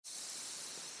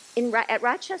At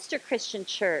Rochester Christian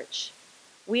Church,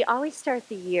 we always start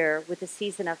the year with a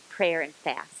season of prayer and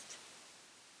fast.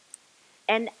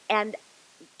 And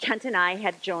Kent and I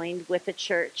have joined with the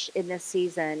church in this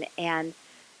season,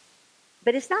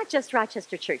 but it's not just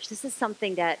Rochester Church. This is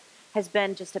something that has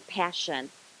been just a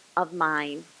passion of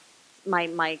mine,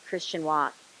 my Christian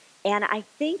walk. And I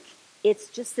think it's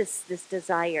just this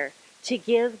desire to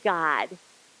give God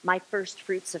my first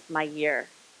fruits of my year,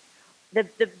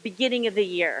 the beginning of the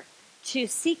year, to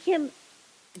seek Him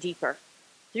deeper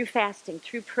through fasting,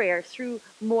 through prayer, through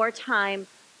more time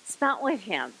spent with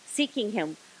Him, seeking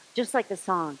Him, just like the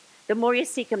song. The more you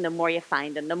seek Him, the more you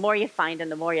find Him. The more you find Him,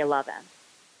 the more you love Him.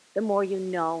 The more you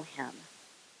know Him.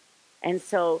 And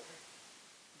so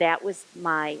that was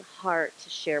my heart to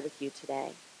share with you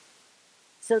today.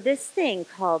 So this thing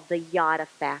called the yada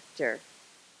factor,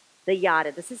 the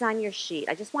yada, this is on your sheet.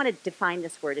 I just want to define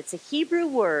this word. It's a Hebrew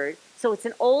word, so it's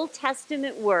an Old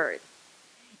Testament word.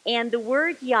 And the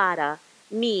word yada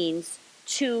means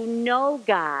to know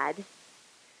God,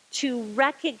 to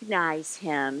recognize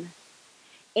Him,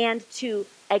 and to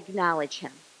acknowledge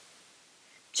Him.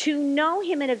 To know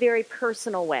Him in a very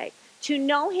personal way. To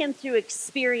know Him through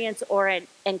experience or an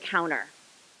encounter.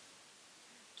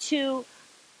 To,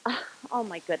 oh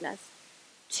my goodness,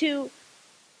 to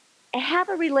have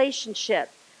a relationship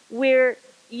where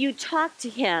you talk to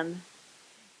Him,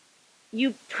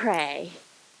 you pray,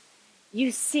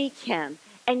 you seek Him,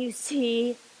 and you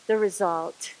see the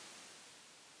result.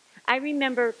 I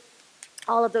remember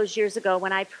all of those years ago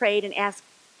when I prayed and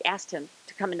asked Him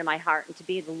to come into my heart and to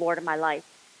be the Lord of my life.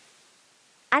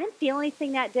 I didn't feel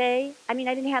anything that day. I mean,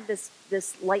 I didn't have this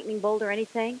lightning bolt or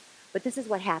anything, but this is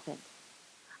what happened.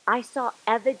 I saw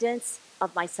evidence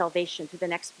of my salvation through the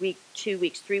next week, 2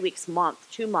 weeks, 3 weeks, month,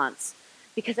 2 months,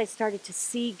 because I started to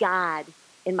see God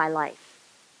in my life.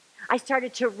 I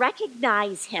started to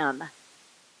recognize Him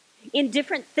in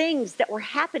different things that were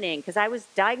happening, because I was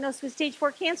diagnosed with stage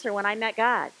 4 cancer when I met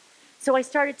God. So I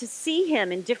started to see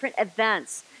Him in different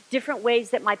events, different ways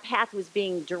that my path was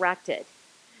being directed.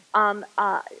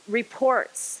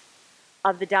 Reports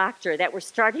of the doctor that were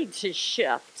starting to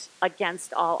shift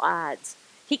against all odds.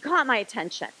 He caught my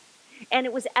attention. And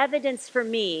it was evidence for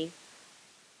me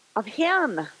of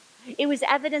Him. It was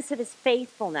evidence of His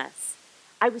faithfulness.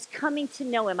 I was coming to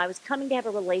know Him. I was coming to have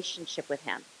a relationship with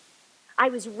Him. I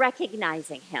was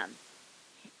recognizing Him.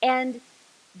 And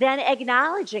then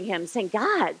acknowledging Him, saying,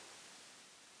 God,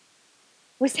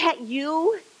 was that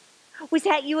you? Was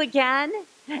that you again?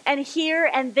 And here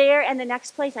and there and the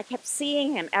next place, I kept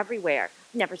seeing Him everywhere.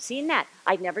 Never seen that.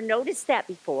 I'd never noticed that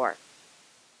before.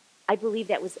 I believe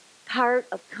that was part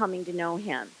of coming to know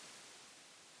Him.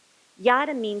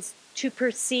 Yada means to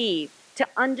perceive, to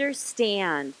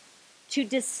understand, to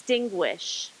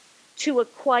distinguish, to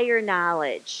acquire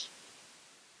knowledge.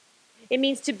 It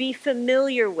means to be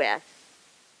familiar with,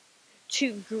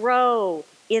 to grow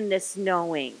in this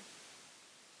knowing,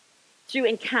 through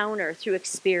encounter, through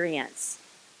experience.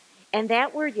 And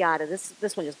that word yada,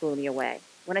 this one just blew me away.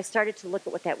 When I started to look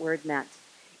at what that word meant,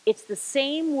 it's the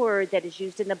same word that is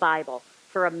used in the Bible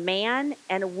for a man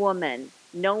and a woman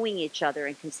knowing each other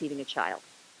and conceiving a child.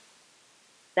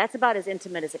 That's about as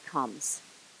intimate as it comes.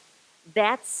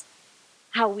 That's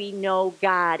how we know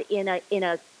God in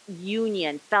a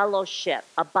union, fellowship,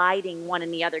 abiding one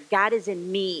in the other. God is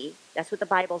in me. That's what the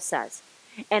Bible says.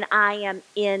 And I am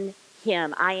in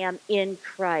Him. I am in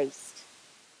Christ.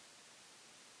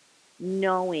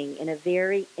 Knowing in a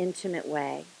very intimate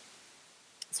way.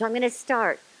 So I'm going to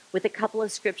start with a couple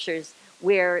of scriptures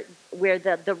where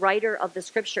the writer of the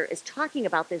scripture is talking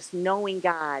about this knowing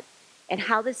God and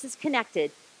how this is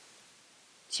connected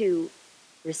to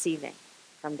receiving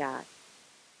from God.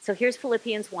 So here's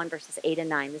Philippians 1, verses 8 and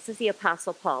 9. This is the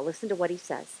Apostle Paul. Listen to what he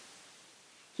says.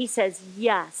 He says,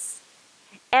 yes,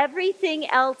 everything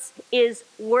else is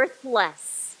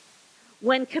worthless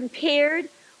when compared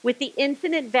with the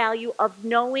infinite value of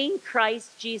knowing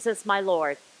Christ Jesus my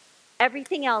Lord.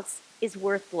 Everything else is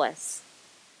worthless.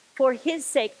 For His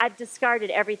sake, I've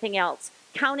discarded everything else,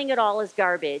 counting it all as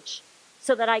garbage,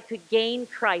 so that I could gain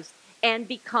Christ and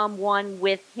become one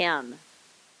with Him.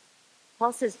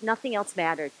 Paul says nothing else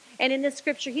mattered. And in this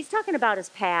scripture, he's talking about his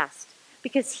past,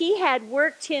 because he had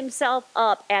worked himself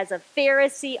up as a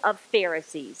Pharisee of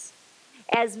Pharisees,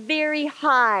 as very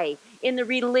high in the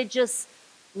religious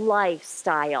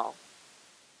lifestyle.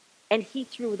 And he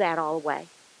threw that all away.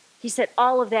 He said,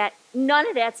 all of that, none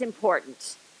of that's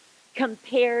important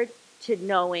compared to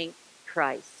knowing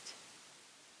Christ.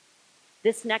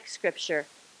 This next scripture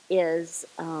is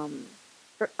 2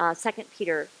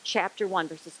 Peter chapter 1,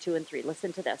 verses 2 and 3.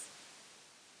 Listen to this.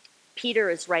 Peter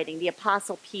is writing, the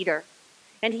Apostle Peter.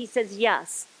 And he says,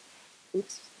 yes.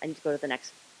 Oops, I need to go to the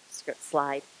next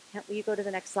slide. Will you go to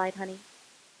the next slide, honey?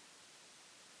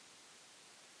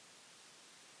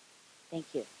 Thank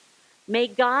you. May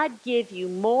God give you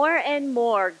more and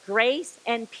more grace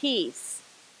and peace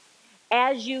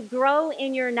as you grow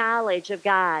in your knowledge of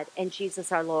God and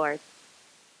Jesus our Lord.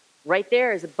 Right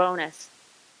there is a bonus.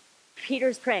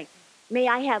 Peter's praying, may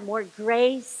I have more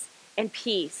grace and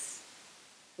peace.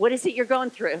 What is it you're going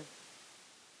through?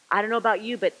 I don't know about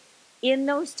you, but in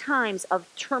those times of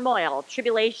turmoil,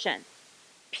 tribulation,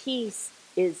 peace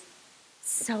is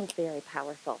so very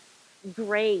powerful.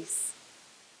 Grace,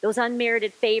 those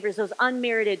unmerited favors, those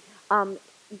unmerited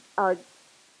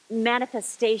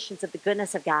manifestations of the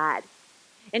goodness of God.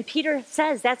 And Peter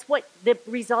says that's what the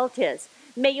result is.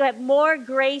 May you have more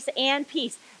grace and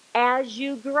peace as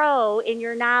you grow in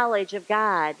your knowledge of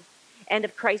God and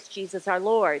of Christ Jesus our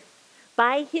Lord.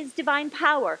 By his divine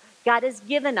power, God has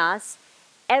given us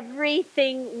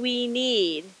everything we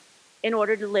need in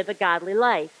order to live a godly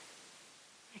life.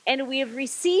 And we have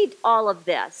received all of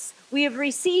this. We have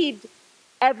received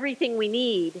everything we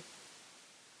need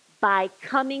by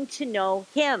coming to know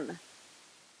him,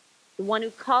 the one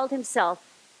who called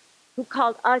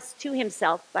us to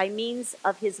himself by means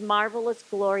of his marvelous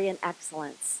glory and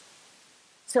excellence.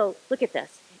 So look at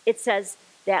this. It says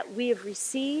that we have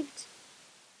received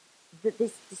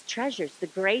these treasures, the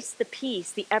grace, the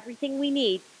peace, the everything we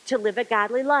need to live a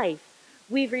godly life.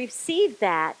 We've received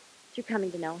that through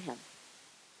coming to know him.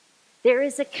 There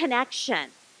is a connection.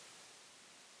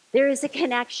 There is a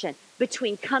connection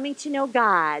between coming to know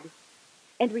God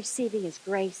and receiving his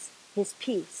grace, his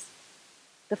peace.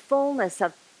 The fullness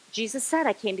of, Jesus said,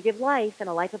 I came to give life and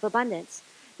a life of abundance.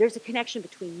 There's a connection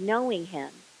between knowing him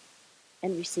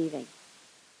and receiving.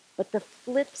 But the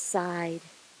flip side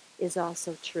is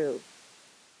also true.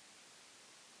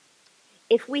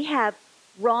 If we have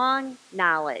wrong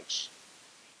knowledge,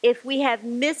 if we have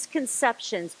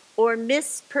misconceptions or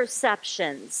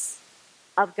misperceptions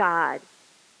of God,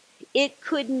 it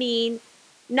could mean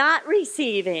not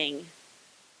receiving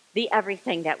the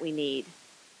everything that we need.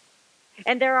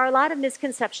 And there are a lot of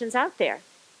misconceptions out there.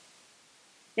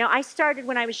 Now, I started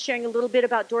when I was sharing a little bit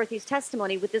about Dorothy's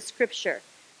testimony with this scripture,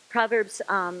 Proverbs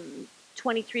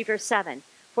 23, verse 7.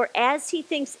 For as he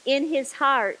thinks in his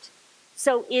heart,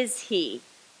 so is he.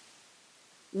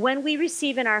 When we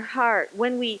receive in our heart,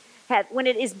 when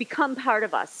it is become part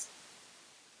of us,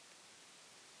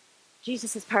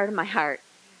 Jesus is part of my heart.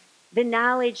 The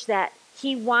knowledge that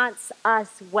he wants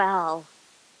us well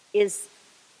is,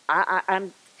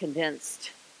 I'm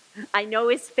convinced. I know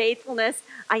his faithfulness.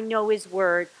 I know his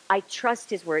word. I trust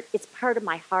his word. It's part of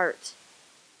my heart.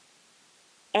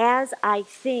 As I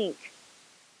think,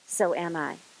 so am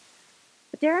I.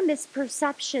 But there are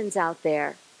misperceptions out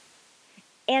there.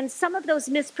 And some of those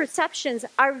misperceptions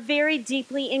are very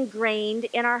deeply ingrained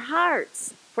in our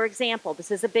hearts. For example,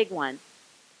 this is a big one.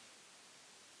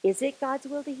 Is it God's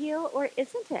will to heal or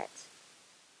isn't it?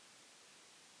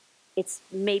 It's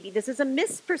maybe this is a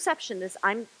misperception.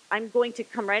 I'm going to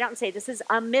come right out and say this is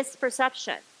a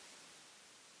misperception.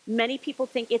 Many people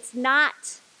think it's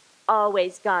not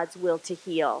always God's will to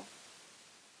heal.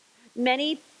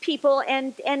 Many people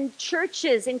and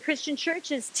churches and Christian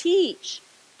churches teach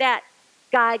that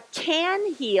God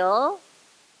can heal,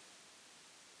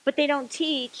 but they don't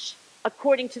teach,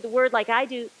 according to the word like I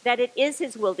do, that it is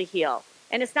his will to heal.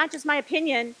 And it's not just my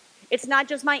opinion. It's not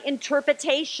just my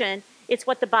interpretation. It's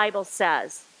what the Bible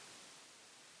says.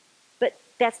 But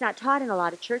that's not taught in a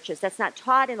lot of churches. That's not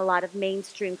taught in a lot of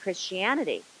mainstream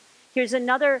Christianity. Here's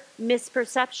another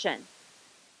misperception.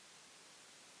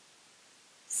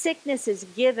 Sickness is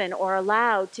given or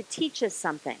allowed to teach us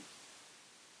something.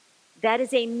 That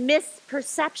is a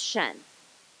misperception.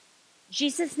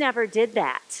 Jesus never did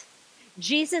that.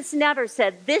 Jesus never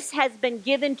said, this has been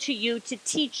given to you to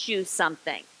teach you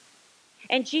something.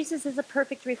 And Jesus is a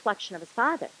perfect reflection of his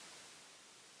Father.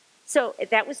 So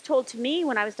that was told to me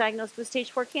when I was diagnosed with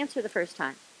stage 4 cancer the first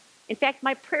time. In fact,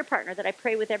 my prayer partner that I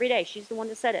pray with every day, she's the one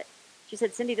that said it. She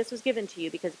said, Cindy, this was given to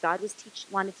you because God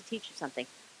wanted to teach you something.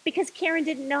 Because Karen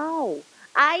didn't know.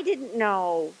 I didn't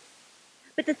know.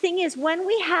 But the thing is, when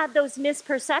we have those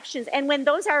misperceptions, and when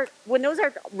those are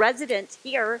resident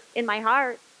here in my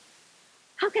heart,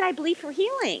 how can I believe for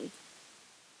healing?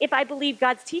 If I believe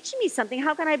God's teaching me something,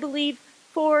 how can I believe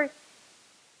for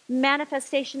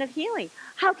manifestation of healing?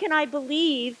 How can I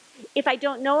believe if I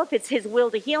don't know if it's his will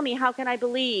to heal me? How can I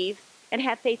believe and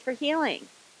have faith for healing?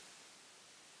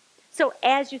 So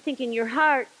as you think in your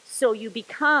heart, so you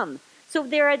become. So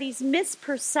there are these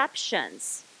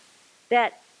misperceptions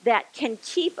that can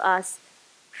keep us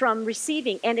from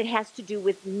receiving, and it has to do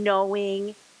with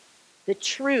knowing the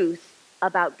truth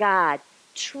about God,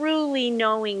 truly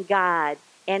knowing God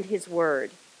and His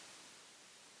Word.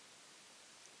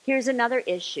 Here's another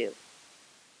issue.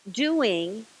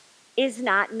 Doing is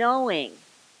not knowing.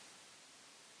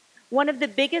 One of the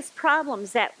biggest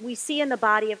problems that we see in the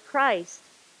body of Christ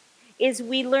is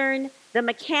we learn the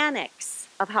mechanics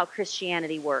of how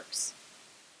Christianity works.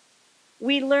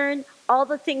 We learn all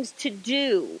the things to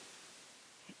do,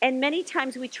 and many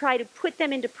times we try to put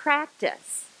them into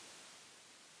practice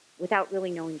without really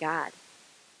knowing God.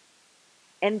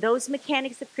 And those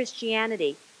mechanics of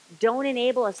Christianity don't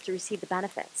enable us to receive the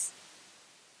benefits.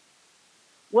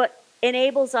 What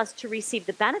enables us to receive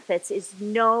the benefits is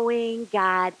knowing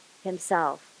God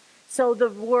Himself. So the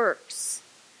works,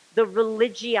 the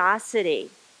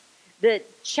religiosity, the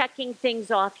checking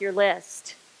things off your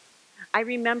list. I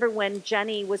remember when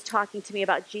Jenny was talking to me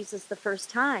about Jesus the first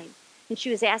time, and she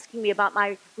was asking me about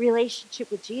my relationship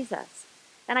with Jesus.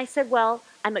 And I said, well,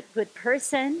 I'm a good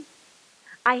person.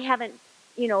 I haven't,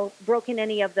 broken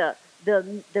any of the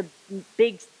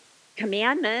big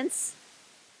commandments.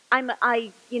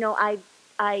 I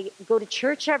go to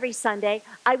church every Sunday.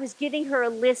 I was giving her a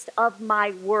list of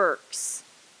my works.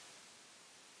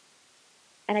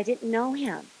 And I didn't know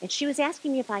Him. And she was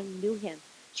asking me if I knew Him.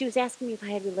 She was asking me if I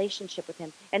had a relationship with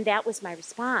Him. And that was my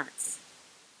response.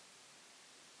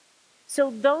 So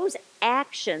those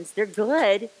actions, they're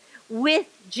good with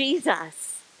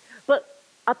Jesus. But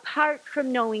apart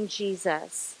from knowing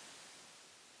Jesus,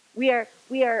 we are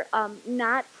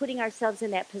not putting ourselves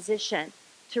in that position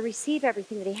to receive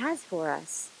everything that He has for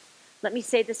us. Let me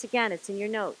say this again. It's in your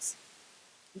notes.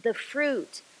 The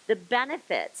fruit, the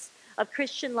benefits of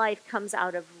Christian life comes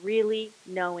out of really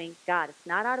knowing God. It's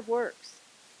not out of works.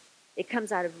 It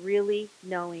comes out of really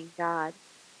knowing God.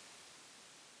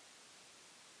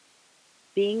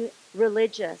 Being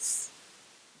religious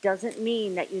doesn't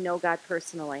mean that you know God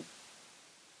personally.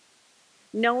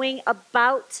 Knowing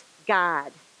about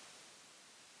God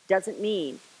doesn't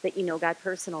mean that you know God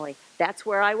personally. That's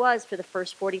where I was for the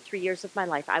first 43 years of my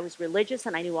life. I was religious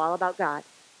and I knew all about God.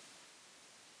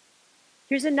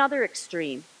 Here's another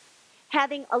extreme.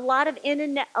 Having a lot of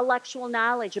intellectual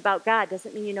knowledge about God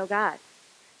doesn't mean you know God.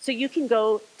 So you can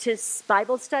go to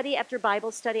Bible study after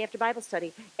Bible study after Bible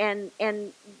study and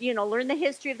learn the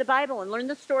history of the Bible and learn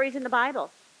the stories in the Bible.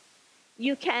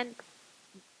 You can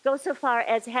go so far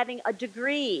as having a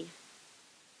degree,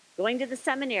 going to the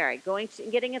seminary,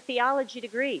 getting a theology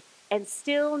degree, and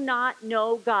still not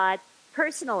know God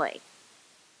personally.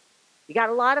 You got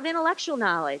a lot of intellectual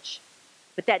knowledge,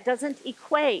 but that doesn't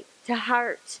equate to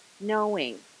heart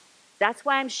knowing. That's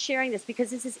why I'm sharing this, because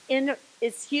this is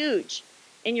it's huge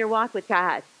in your walk with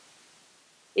God.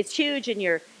 It's huge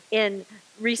in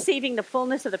receiving the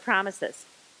fullness of the promises.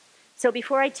 So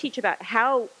before I teach about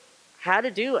how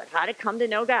to do it, how to come to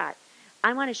know God,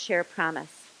 I want to share a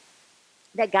promise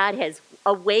that God has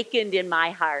awakened in my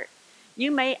heart.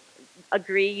 You may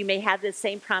agree, you may have the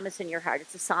same promise in your heart.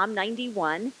 It's a Psalm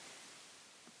 91,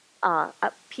 a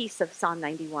piece of Psalm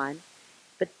 91.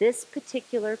 But this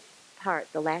particular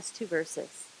part, the last two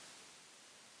verses,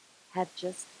 have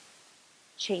just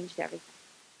changed everything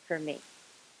for me.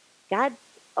 God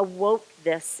awoke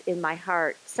this in my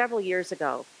heart several years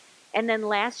ago. And then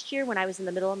last year, when I was in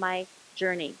the middle of my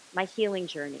journey, my healing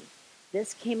journey,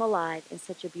 this came alive in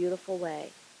such a beautiful way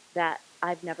that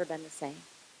I've never been the same.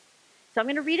 So I'm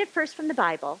going to read it first from the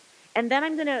Bible, and then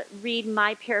I'm going to read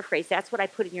my paraphrase. That's what I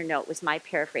put in your note, was my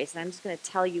paraphrase. And I'm just going to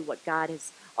tell you what God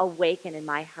has awakened in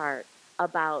my heart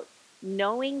about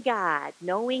knowing God,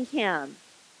 knowing Him,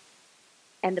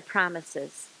 and the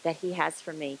promises that He has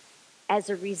for me as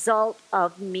a result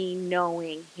of me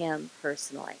knowing Him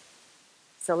personally.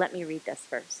 So let me read this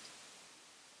first.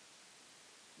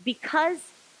 Because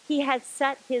He has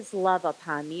set His love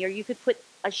upon me, or you could put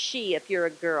a she if you're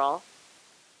a girl.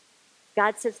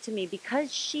 God says to me,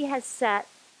 because she has set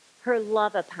her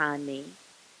love upon me,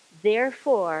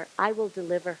 therefore I will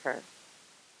deliver her.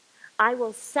 I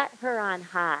will set her on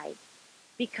high,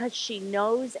 because she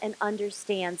knows and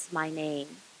understands my name,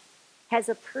 has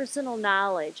a personal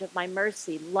knowledge of my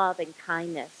mercy, love, and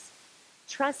kindness,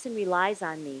 trusts and relies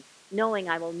on me, knowing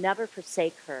I will never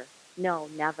forsake her. No,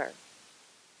 never.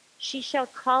 She shall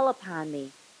call upon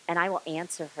me, and I will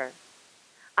answer her.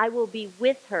 I will be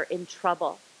with her in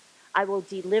trouble. I will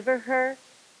deliver her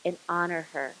and honor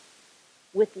her.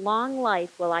 With long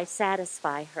life will I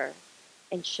satisfy her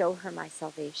and show her my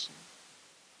salvation.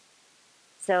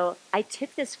 So I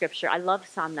took this scripture. I love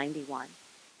Psalm 91.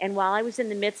 And while I was in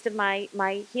the midst of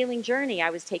my healing journey,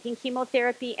 I was taking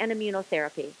chemotherapy and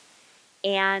immunotherapy.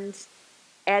 And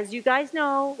as you guys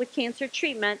know, with cancer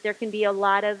treatment, there can be a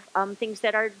lot of things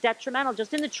that are detrimental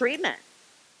just in the treatment,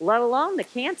 let alone the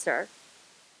cancer.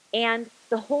 And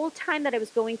the whole time that I was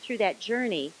going through that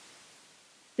journey,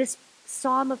 this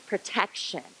psalm of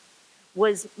protection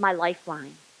was my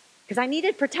lifeline because I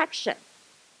needed protection.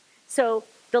 So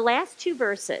the last two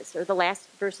verses, or the last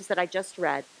verses that I just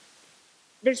read,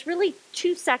 there's really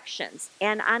two sections.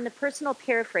 And on the personal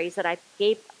paraphrase that I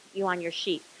gave you on your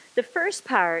sheet, the first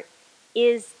part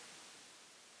is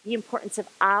the importance of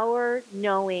our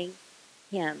knowing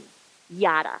him,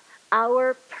 yada,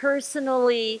 our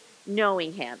personally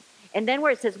knowing him. And then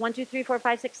where it says 1, 2, 3, 4,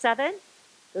 5, 6, 7,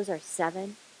 those are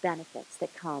 7 benefits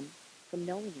that come from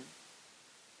knowing him.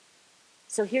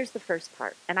 So here's the first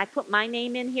part. And I put my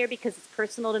name in here because it's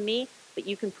personal to me, but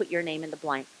you can put your name in the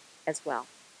blank as well.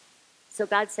 So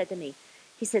God said to me,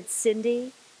 he said,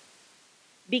 Cindy,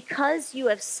 because you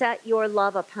have set your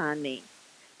love upon me,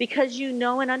 because you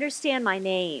know and understand my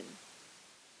name,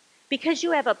 because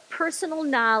you have a personal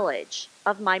knowledge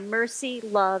of my mercy,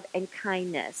 love, and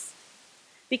kindness,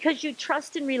 because you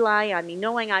trust and rely on me,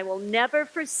 knowing I will never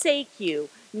forsake you,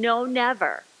 no,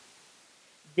 never.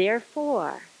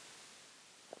 Therefore,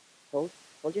 hold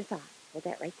your thought, hold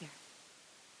that right there.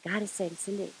 God is saying,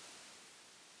 Cindy,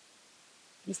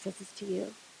 he says this to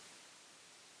you.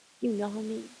 You know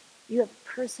me. You have a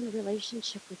personal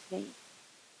relationship with me.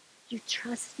 You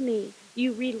trust me.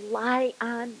 You rely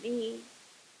on me.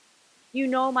 You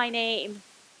know my name.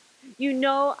 You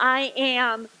know I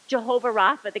am Jehovah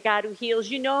Rapha, the God who heals.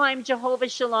 You know I'm Jehovah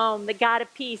Shalom, the God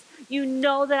of peace. You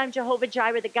know that I'm Jehovah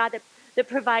Jireh, the God that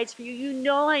provides for you. You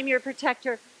know I'm your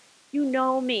protector. You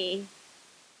know me.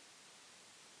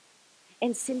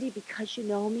 And Cindy, because you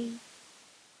know me,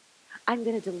 I'm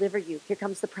going to deliver you. Here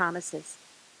comes the promises.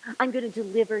 I'm going to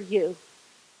deliver you.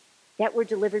 That word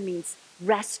deliver means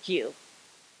rescue.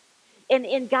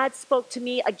 And God spoke to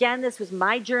me, again, this was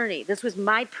my journey. This was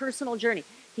my personal journey.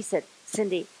 He said,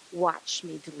 Cindy, watch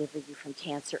me deliver you from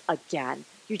cancer again.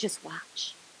 You just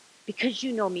watch. Because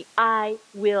you know me, I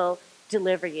will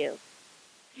deliver you.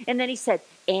 And then he said,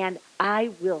 and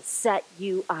I will set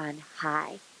you on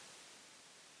high.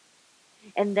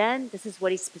 And then this is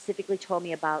what he specifically told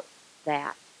me about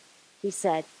that. He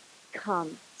said,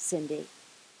 come, Cindy,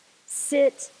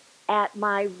 sit at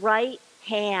my right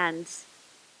hand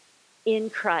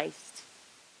in Christ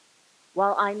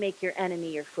while I make your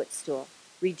enemy your footstool,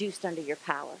 reduced under your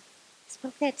power. He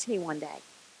spoke that to me one day.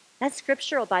 That's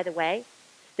scriptural, by the way.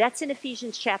 That's in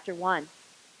Ephesians chapter 1.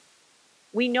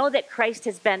 We know that Christ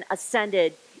has been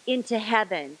ascended into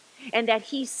heaven and that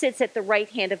he sits at the right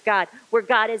hand of God, where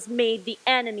God has made the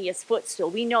enemy his footstool.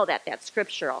 We know that. That's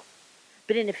scriptural.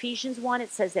 But in Ephesians 1,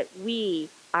 it says that we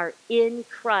are in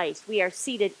Christ. We are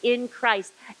seated in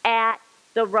Christ at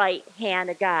the right hand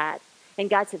of God. And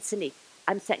God said, Cindy,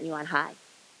 I'm setting you on high.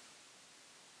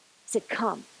 He said,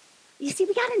 come. You see,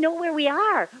 we got to know where we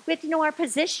are. We have to know our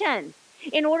position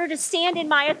in order to stand in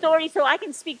my authority so I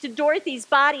can speak to Dorothy's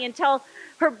body and tell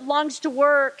her lungs to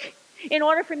work. In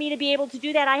order for me to be able to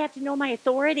do that, I have to know my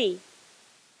authority.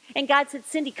 And God said,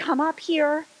 Cindy, come up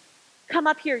here. Come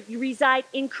up here. You reside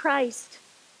in Christ.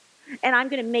 And I'm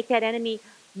going to make that enemy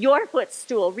your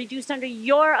footstool, reduced under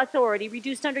your authority,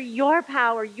 reduced under your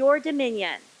power, your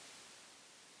dominion.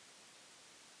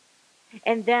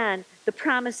 And then the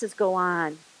promises go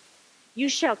on. You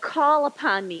shall call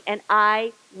upon me, and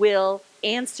I will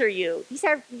answer you. These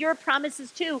are your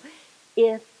promises too,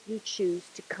 if you choose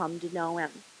to come to know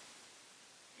him.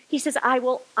 He says, I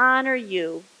will honor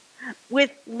you.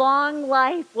 With long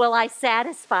life will I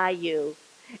satisfy you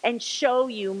and show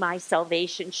you my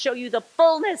salvation, show you the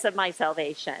fullness of my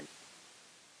salvation.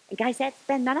 And guys, that's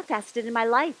been manifested in my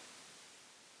life.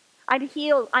 I'm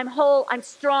healed, I'm whole, I'm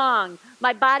strong.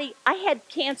 My body, I had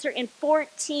cancer in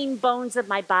 14 bones of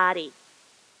my body.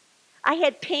 I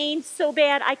had pain so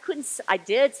bad I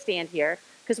did stand here,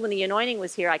 because when the anointing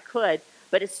was here, I could.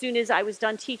 But as soon as I was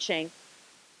done teaching,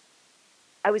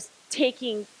 I was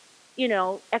taking,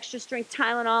 extra strength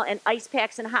Tylenol and ice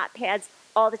packs and hot pads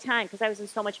all the time because I was in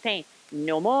so much pain.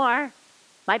 No more.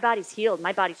 My body's healed.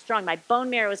 My body's strong. My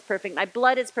bone marrow is perfect. My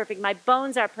blood is perfect. My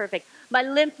bones are perfect. My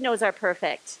lymph nodes are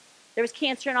perfect. There was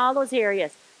cancer in all those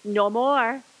areas. No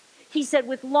more. He said,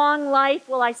 with long life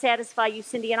will I satisfy you,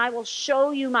 Cindy, and I will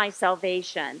show you my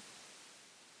salvation.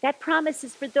 That promise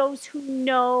is for those who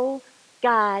know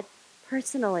God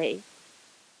personally.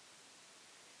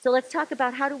 So let's talk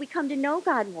about how do we come to know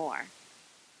God more.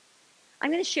 I'm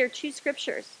going to share 2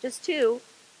 scriptures, just 2,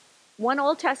 one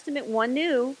Old Testament, one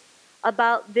New,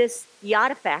 about this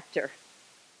yada factor.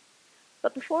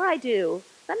 But before I do,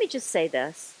 let me just say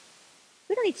this.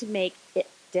 We don't need to make it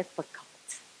difficult.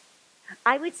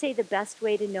 I would say the best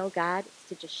way to know God is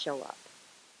to just show up.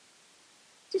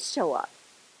 Just show up.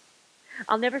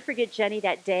 I'll never forget Jenny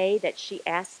that day that she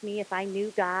asked me if I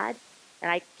knew God, and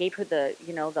I gave her the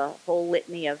whole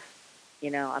litany of,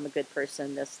 I'm a good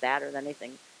person, this, that, or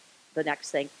anything, the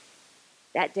next thing.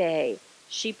 That day,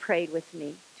 she prayed with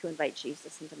me to invite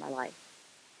Jesus into my life.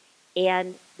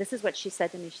 And this is what she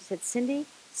said to me. She said, Cindy,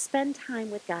 spend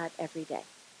time with God every day.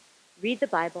 Read the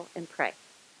Bible and pray.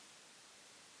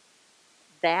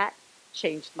 That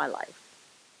changed my life.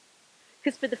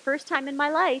 Because for the first time in my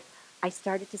life, I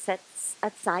started to set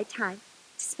aside time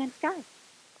to spend with God.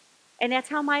 And that's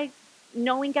how my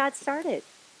knowing God started.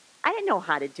 I didn't know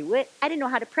how to do it. I didn't know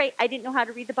how to pray. I didn't know how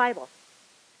to read the Bible.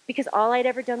 Because all I'd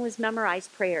ever done was memorize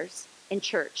prayers in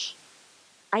church.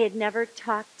 I had never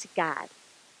talked to God.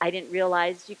 I didn't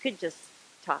realize you could just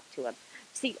talk to him.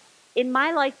 See, in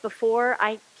my life before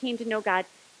I came to know God,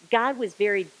 God was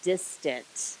very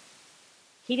distant.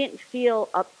 He didn't feel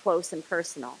up close and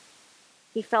personal.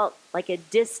 He felt like a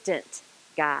distant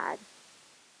God.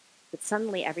 But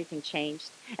suddenly everything changed.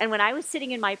 And when I was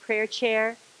sitting in my prayer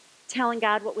chair, telling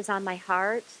God what was on my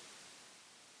heart,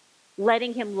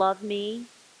 letting him love me,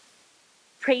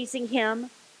 praising him,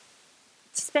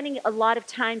 spending a lot of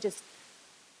time just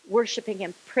worshiping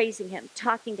him, praising him,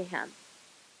 talking to him,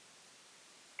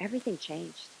 everything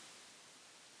changed.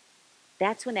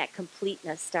 That's when that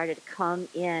completeness started to come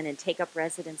in and take up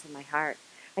residence in my heart.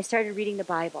 I started reading the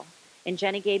Bible, and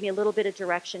Jenny gave me a little bit of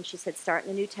direction. She said, start in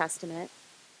the New Testament.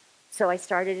 So I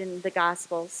started in the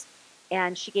Gospels,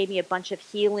 and she gave me a bunch of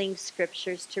healing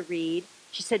scriptures to read.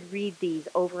 She said, read these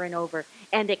over and over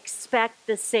and expect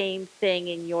the same thing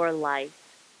in your life.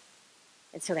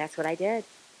 And so that's what I did.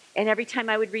 And every time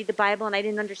I would read the Bible and I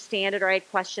didn't understand it or I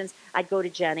had questions, I'd go to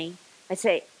Jenny. I'd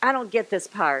say, I don't get this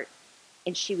part.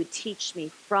 And she would teach me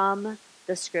from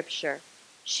the scripture.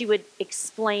 She would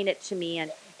explain it to me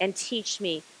and teach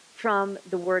me from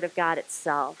the Word of God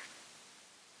itself.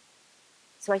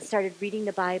 So I started reading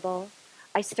the Bible.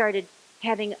 I started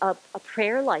having a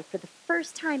prayer life for the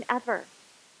first time ever.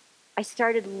 I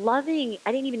started loving,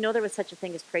 I didn't even know there was such a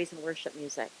thing as praise and worship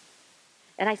music.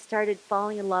 And I started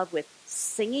falling in love with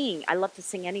singing. I love to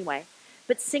sing anyway,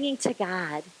 but singing to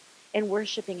God and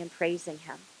worshiping and praising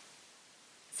him.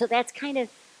 So that's kind of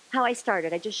how I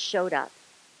started. I just showed up.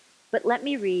 But let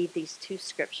me read these two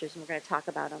scriptures, and we're going to talk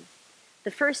about them.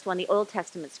 The first one, the Old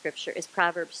Testament scripture, is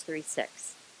Proverbs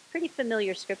 3:6. Pretty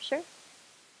familiar scripture.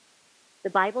 The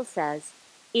Bible says,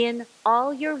 in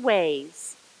all your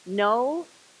ways, know,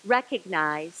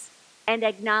 recognize, and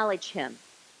acknowledge him,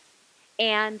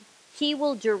 and he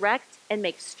will direct and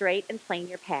make straight and plain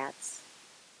your paths.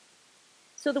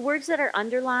 So the words that are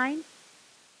underlined,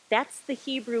 that's the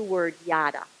Hebrew word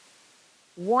yada.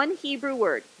 One Hebrew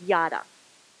word, yada,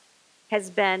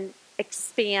 has been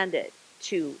expanded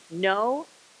to know,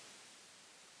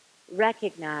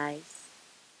 recognize,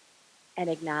 and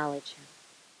acknowledge him.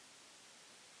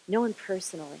 Know him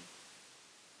personally.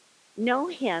 Know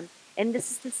him, and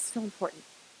this is so important,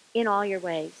 in all your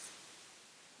ways.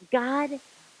 God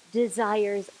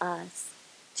desires us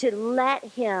to let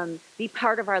him be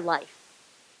part of our life,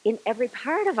 in every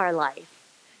part of our life.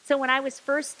 So when I was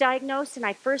first diagnosed and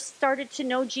I first started to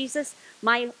know Jesus,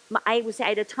 I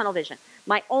had a tunnel vision.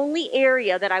 My only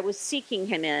area that I was seeking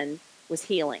him in was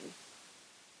healing.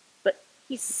 But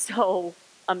he's so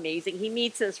amazing. He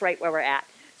meets us right where we're at.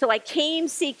 So I came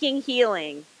seeking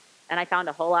healing, and I found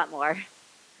a whole lot more.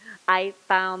 I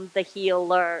found the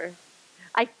healer.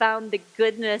 I found the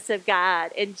goodness of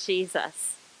God in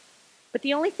Jesus. But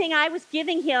the only thing I was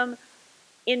giving him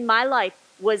in my life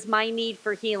was my need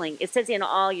for healing. It says in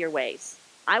all your ways.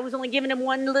 I was only giving him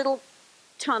one little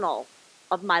tunnel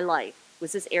of my life,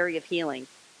 was this area of healing.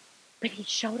 But he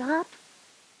showed up.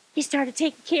 He started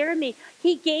taking care of me.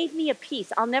 He gave me a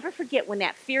peace. I'll never forget when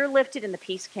that fear lifted and the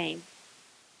peace came.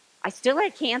 I still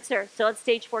had cancer, still had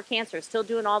stage 4 cancer, still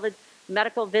doing all the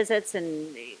medical visits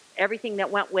and everything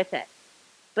that went with it.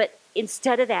 But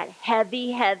instead of that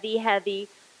heavy, heavy, heavy,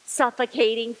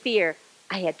 suffocating fear,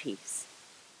 I had peace.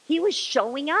 He was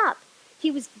showing up. He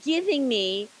was giving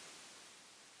me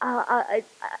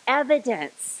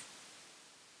evidence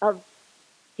of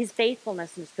his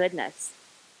faithfulness and his goodness.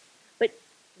 But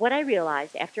what I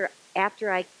realized after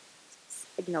I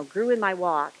grew in my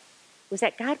walk was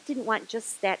that God didn't want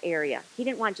just that area. He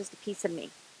didn't want just a piece of me.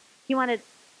 He wanted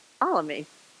all of me.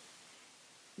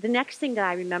 The next thing that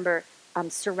I remember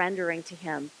surrendering to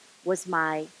him was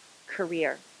my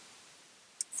career.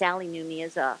 Sally knew me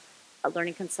as a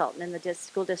learning consultant in the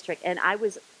school district, and I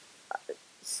was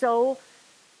so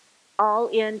all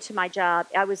into my job.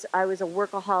 I was a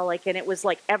workaholic, and it was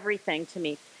like everything to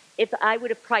me. if I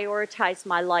would have prioritized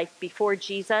my life before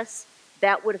Jesus,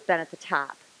 that would have been at the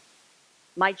top.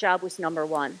 My job was number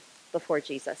one before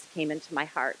Jesus came into my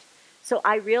heart. So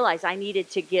I realized I needed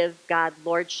to give God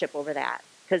lordship over that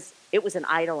because it was an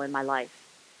idol in my life.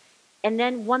 And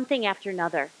then one thing after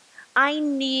another. I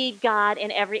need God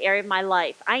in every area of my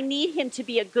life. I need him to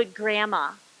be a good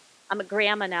grandma. I'm a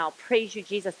grandma now. Praise you,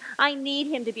 Jesus. I need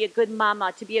him to be a good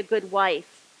mama, to be a good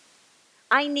wife.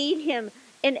 I need him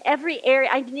in every area.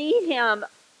 I need him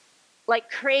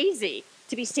like crazy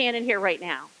to be standing here right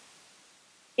now.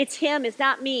 It's him, it's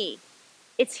not me.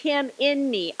 It's him in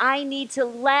me. I need to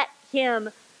let him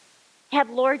have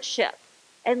lordship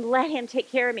and let him take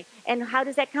care of me. And how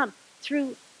does that come?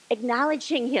 Through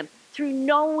acknowledging him, through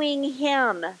knowing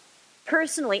him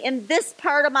personally in this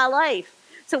part of my life.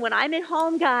 So when I'm at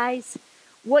home, guys,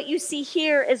 what you see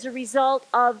here is a result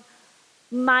of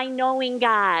my knowing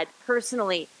God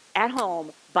personally at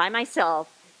home by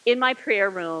myself in my prayer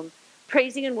room,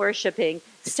 praising and worshiping,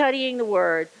 studying the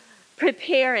word,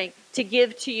 preparing to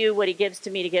give to you what he gives to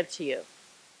me to give to you.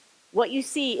 What you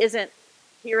see isn't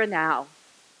here and now.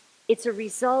 It's a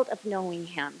result of knowing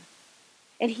him.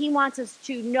 And he wants us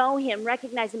to know him,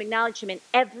 recognize him, acknowledge him in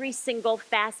every single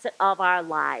facet of our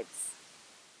lives.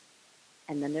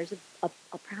 And then there's a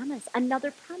promise,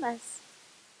 another promise.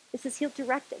 It says he'll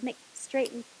direct and make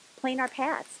straight and plain our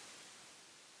paths.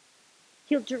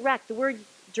 He'll direct. The word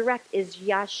direct is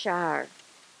yashar.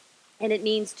 And it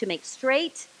means to make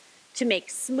straight, to make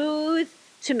smooth,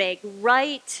 to make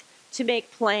right, to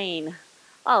make plain.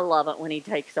 I love it when he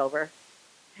takes over.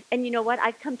 And you know what?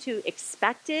 I've come to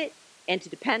expect it and to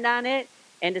depend on it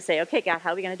and to say, okay, God,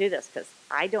 how are we going to do this? Because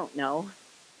I don't know.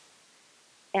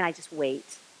 And I just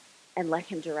wait and let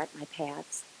him direct my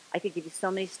paths. I could give you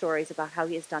so many stories about how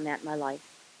he has done that in my life.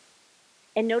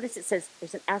 And notice it says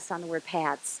there's an S on the word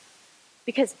paths.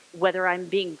 Because whether I'm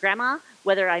being grandma,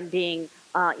 whether I'm being,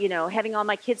 having all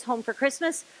my kids home for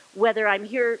Christmas, whether I'm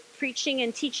here preaching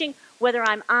and teaching, whether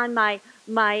I'm on my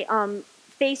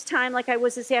FaceTime like I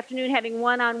was this afternoon, having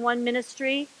one-on-one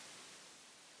ministry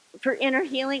for inner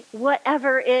healing,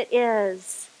 whatever it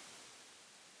is,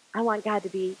 I want God to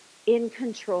be in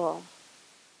control.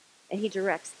 And he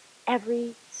directs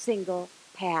every single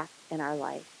path in our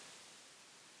life.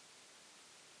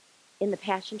 In the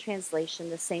Passion Translation,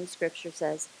 the same scripture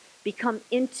says, become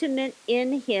intimate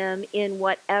in him in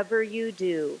whatever you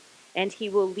do, and he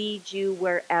will lead you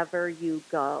wherever you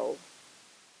go.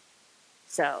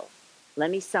 So,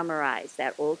 let me summarize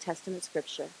that Old Testament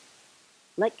scripture.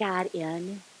 Let God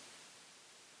in.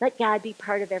 Let God be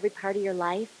part of every part of your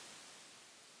life.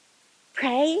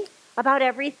 Pray about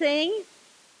everything.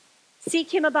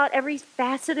 Seek him about every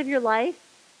facet of your life.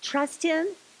 Trust him.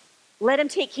 Let him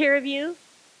take care of you.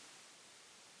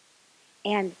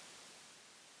 And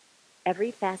every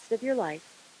facet of your life,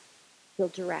 he'll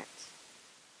direct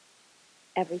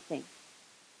everything,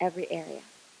 every area.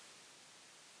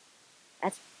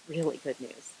 That's really good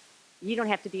news. You don't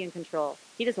have to be in control.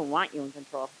 He doesn't want you in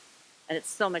control. And it's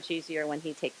so much easier when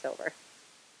he takes over.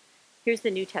 Here's the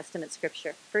New Testament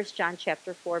scripture, 1 John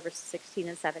chapter 4, verses 16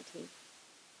 and 17.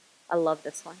 I love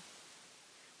this one.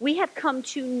 We have come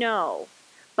to know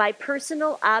by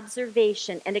personal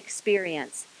observation and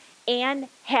experience and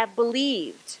have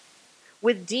believed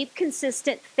with deep,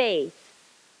 consistent faith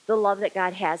the love that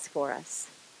God has for us.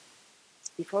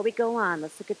 Before we go on,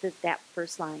 let's look at that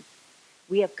first line.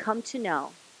 We have come to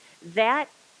know. That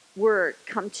word,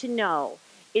 come to know,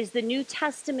 is the New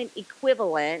Testament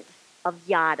equivalent of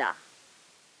yada,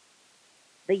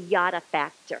 the yada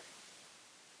factor.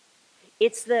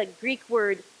 It's the Greek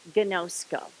word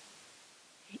gnosko,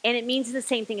 and it means the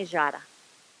same thing as yada.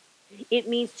 It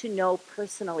means to know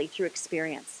personally through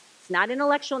experience. It's not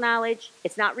intellectual knowledge.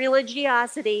 It's not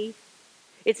religiosity.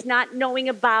 It's not knowing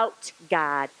about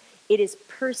God. It is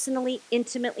personally,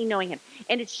 intimately knowing him.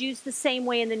 And it's used the same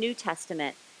way in the New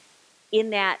Testament, in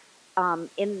that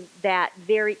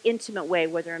very intimate way,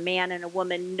 whether a man and a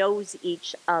woman knows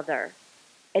each other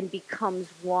and becomes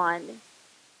one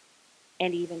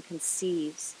and even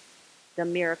conceives the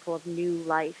miracle of new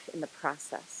life in the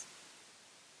process.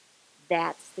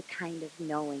 That's the kind of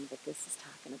knowing that this is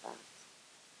talking about.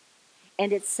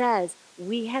 And it says,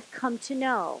 we have come to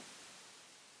know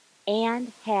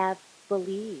and have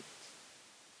believed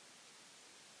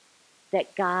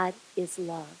that God is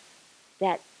love,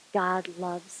 that God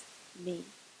loves me.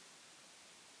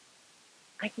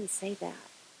 I can say that.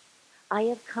 I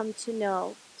have come to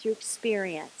know through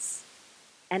experience,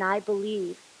 and I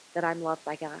believe that I'm loved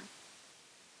by God.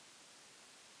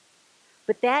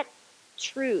 But that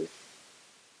truth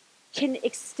can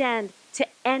extend to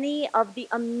any of the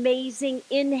amazing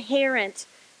inherent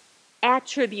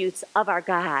attributes of our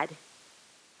God.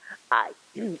 I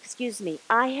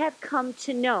have come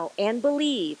to know and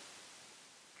believe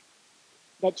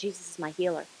that Jesus is my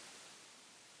healer.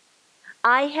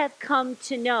 I have come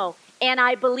to know and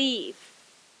I believe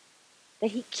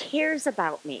that he cares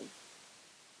about me.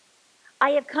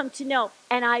 I have come to know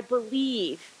and I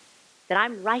believe that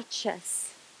I'm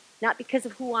righteous, not because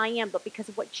of who I am, but because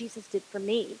of what Jesus did for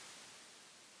me.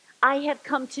 I have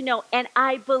come to know and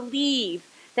I believe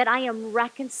that I am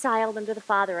reconciled unto the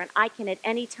Father, and I can at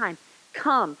any time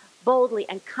come boldly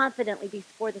and confidently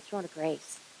before the throne of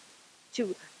grace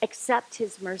to accept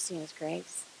his mercy and his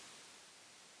grace.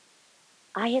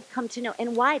 I have come to know.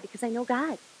 And why? Because I know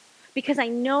God. Because I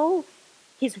know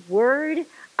his word.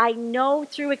 I know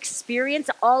through experience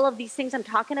all of these things I'm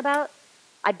talking about.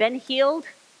 I've been healed.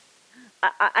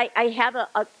 I have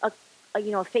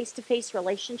a face-to-face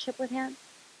relationship with him.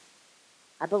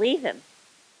 I believe him.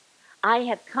 I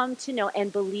have come to know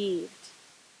and believed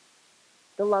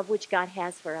the love which God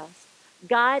has for us.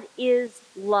 God is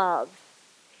love.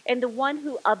 And the one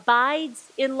who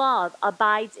abides in love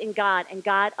abides in God, and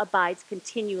God abides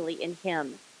continually in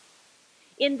him.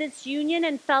 In this union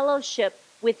and fellowship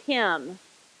with him,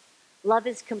 love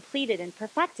is completed and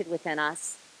perfected within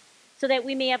us, so that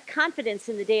we may have confidence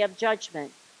in the day of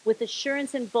judgment, with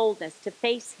assurance and boldness to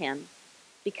face him,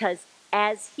 because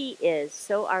as he is,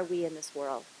 so are we in this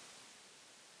world.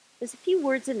 There's a few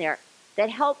words in there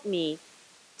that help me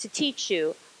to teach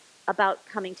you about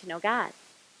coming to know God.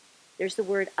 There's the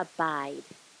word abide.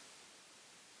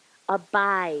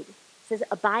 Abide. It says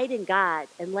abide in God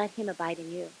and let him abide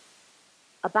in you.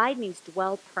 Abide means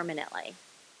dwell permanently.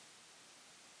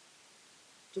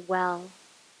 Dwell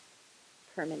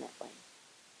permanently.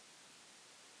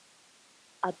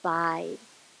 Abide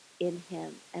in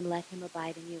him and let him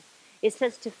abide in you. It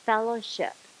says to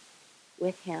fellowship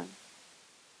with him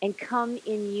and come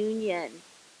in union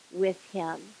with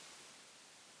him.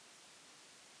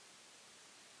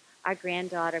 Our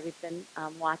granddaughter, we've been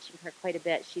watching her quite a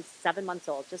bit. She's 7 months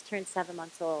old, just turned 7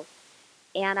 months old.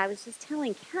 And I was just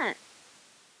telling Kent,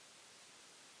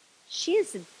 she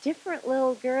is a different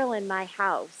little girl in my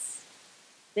house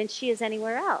than she is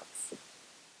anywhere else.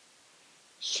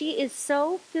 She is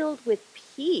so filled with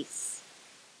peace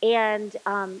and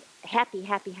happy,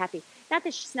 happy, happy. Not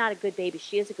that she's not a good baby.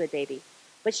 She is a good baby.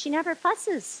 But she never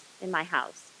fusses in my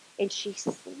house. And she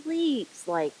sleeps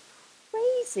like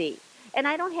crazy. And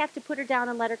I don't have to put her down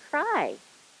and let her cry.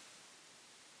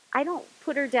 I don't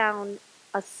put her down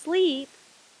asleep.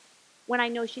 When I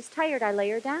know she's tired, I lay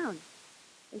her down.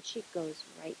 And she goes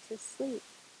right to sleep.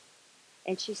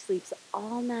 And she sleeps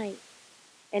all night.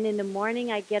 And in the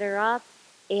morning, I get her up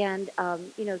and,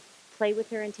 play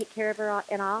with her and take care of her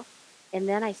and all. And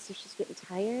then I see she's getting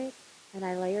tired, and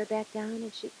I lay her back down,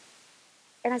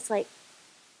 and it's like,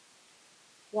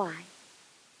 why?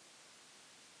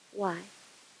 Why?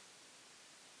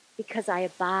 Because I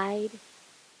abide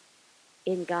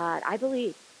in God. I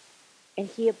believe. And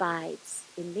he abides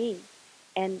in me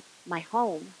and my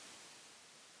home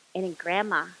and in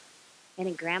grandma and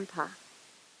in grandpa.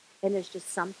 And there's just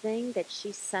something that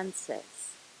she senses.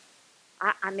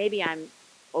 Maybe I'm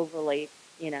overly,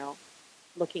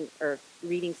 looking or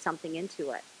reading something into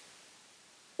it.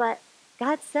 But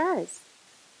God says,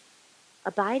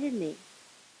 abide in me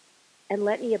and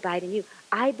let me abide in you.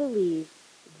 I believe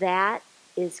that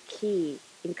is key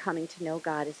in coming to know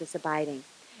God, is this abiding.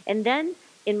 And then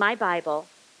in my Bible,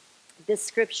 this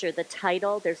scripture, the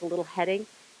title, there's a little heading,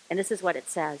 and this is what it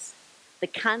says: the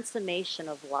consummation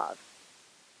of love.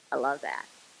 I love that.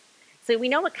 So we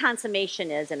know what consummation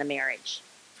is in a marriage.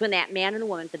 It's when that man and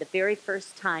woman for the very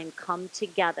first time come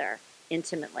together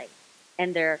intimately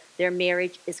and their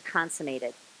marriage is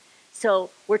consummated.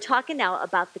 So we're talking now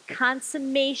about the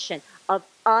consummation of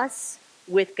us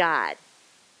with God.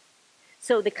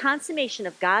 So the consummation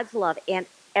of God's love and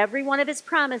every one of his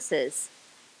promises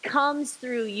comes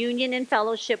through union and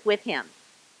fellowship with him,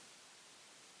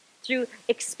 through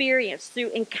experience, through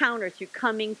encounter, through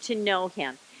coming to know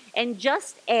him. And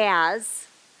just as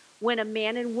when a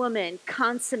man and woman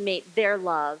consummate their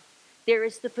love, there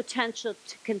is the potential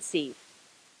to conceive.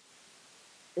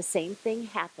 The same thing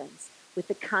happens with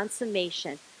the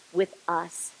consummation with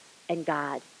us and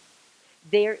God.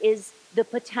 There is the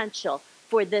potential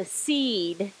for the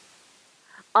seed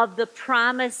of the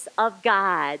promise of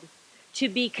God to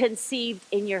be conceived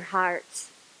in your heart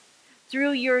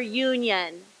through your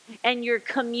union and your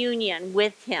communion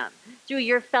with him, through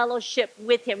your fellowship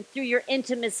with him, through your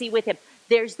intimacy with him.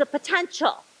 There's the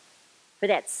potential for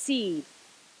that seed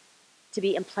to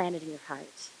be implanted in your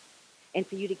heart and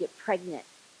for you to get pregnant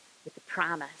with the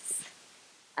promise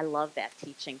I love that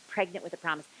teaching, pregnant with a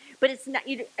promise. But it's not,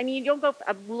 you don't go,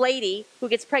 a lady who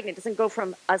gets pregnant doesn't go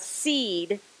from a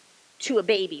seed to a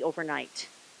baby overnight.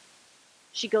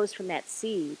 She goes from that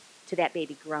seed to that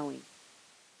baby growing,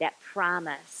 that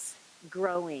promise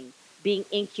growing, being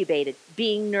incubated,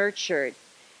 being nurtured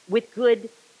with good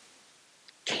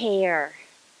care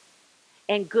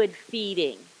and good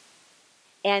feeding.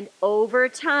 And over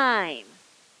time,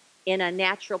 in a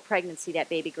natural pregnancy, that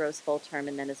baby grows full term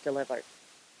and then is delivered.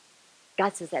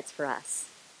 God says that's for us.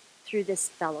 Through this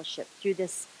fellowship, through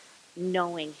this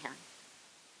knowing Him.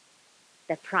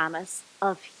 That promise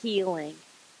of healing.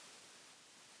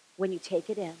 When you take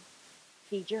it in,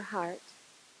 feed your heart,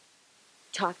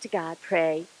 talk to God,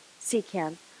 pray, seek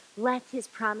Him, let His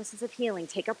promises of healing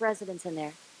take up residence in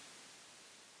there.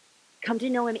 Come to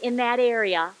know Him in that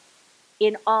area.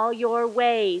 In all your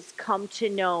ways, come to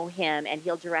know Him, and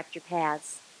He'll direct your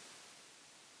paths.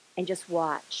 And just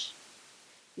watch.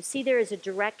 You see, there is a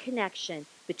direct connection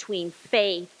between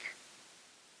faith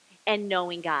and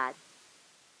knowing God.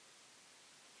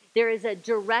 There is a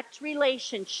direct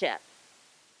relationship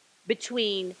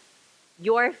between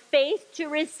your faith to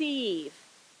receive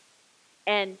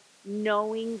and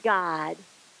knowing God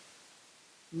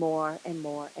more and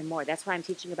more and more. That's why I'm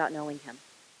teaching about knowing Him.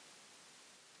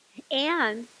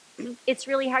 And it's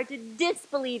really hard to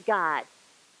disbelieve God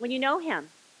when you know Him.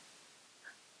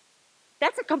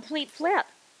 That's a complete flip.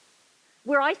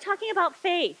 We're always talking about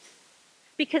faith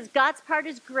because God's part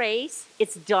is grace.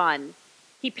 It's done.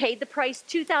 He paid the price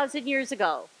 2,000 years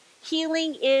ago.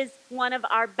 Healing is one of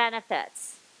our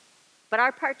benefits, but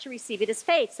our part to receive it is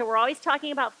faith. So we're always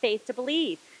talking about faith to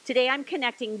believe. Today I'm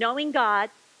connecting knowing God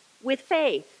with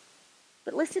faith.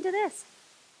 But listen to this.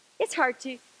 It's hard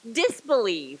to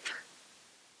disbelieve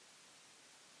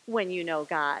when you know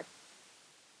God.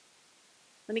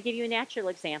 Let me give you a natural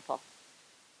example.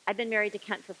 I've been married to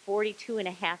Kent for 42 and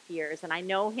a half years, and I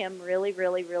know him really,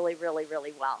 really, really, really,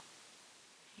 really well.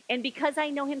 And because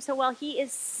I know him so well, he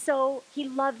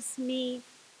loves me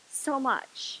so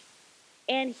much.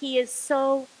 And he is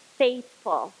so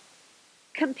faithful,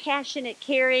 compassionate,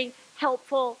 caring,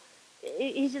 helpful.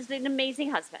 He's just an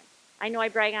amazing husband. I know I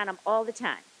brag on him all the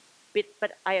time,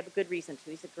 but I have a good reason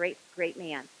to. He's a great, great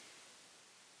man.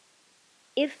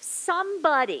 If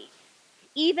somebody,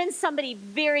 even somebody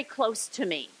very close to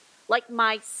me, like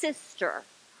my sister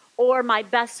or my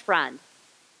best friend,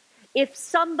 if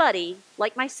somebody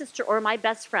like my sister or my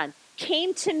best friend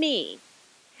came to me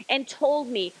and told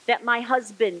me that my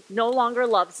husband no longer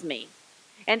loves me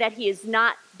and that he is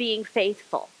not being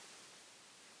faithful,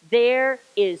 there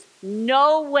is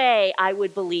no way I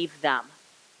would believe them.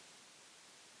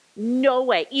 No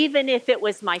way. Even if it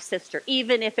was my sister,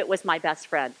 even if it was my best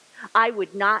friend, I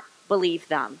would not believe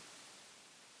them.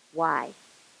 Why?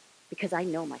 Because I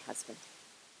know my husband.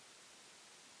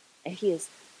 And he has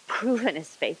proven his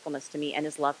faithfulness to me and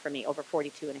his love for me over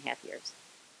 42 and a half years.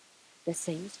 The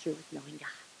same is true with knowing God.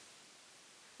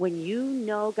 When you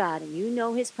know God and you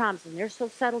know His promises, and they're so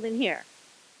settled in here,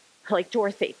 like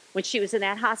Dorothy, when she was in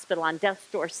that hospital on death's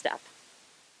doorstep,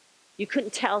 you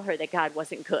couldn't tell her that God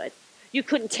wasn't good. You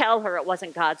couldn't tell her it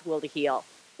wasn't God's will to heal.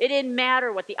 It didn't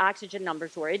matter what the oxygen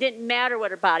numbers were. It didn't matter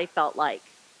what her body felt like.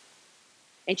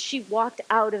 And she walked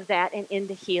out of that and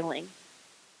into healing.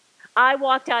 I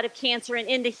walked out of cancer and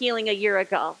into healing a year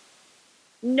ago,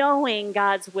 knowing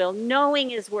God's will, knowing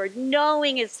His word,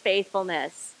 knowing His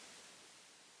faithfulness.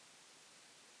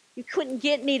 You couldn't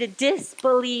get me to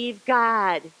disbelieve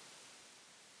God.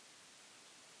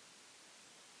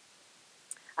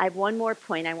 I have one more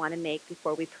point I want to make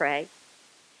before we pray,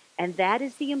 and that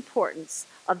is the importance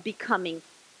of becoming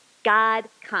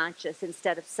God-conscious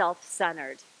instead of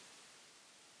self-centered.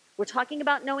 We're talking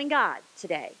about knowing God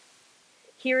today.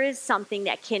 Here is something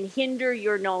that can hinder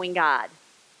your knowing God.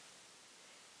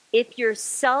 If you're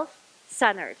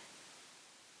self-centered,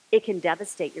 it can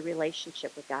devastate your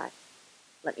relationship with God.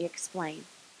 Let me explain.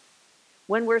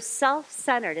 When we're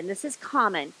self-centered, and this is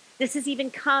common, this is even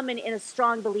common in a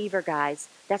strong believer, guys.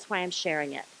 That's why I'm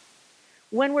sharing it.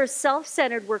 When we're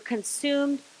self-centered, we're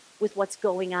consumed with what's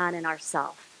going on in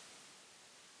ourselves.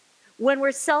 When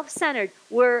we're self-centered,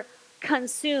 we're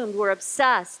consumed, we're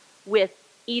obsessed with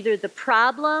either the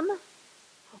problem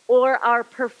or our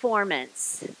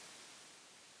performance.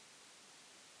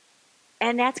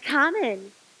 And that's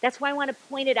common. That's why I want to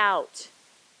point it out.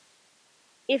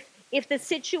 If the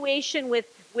situation with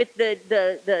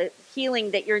the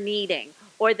healing that you're needing,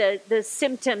 or the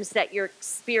symptoms that you're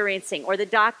experiencing, or the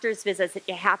doctor's visits that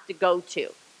you have to go to,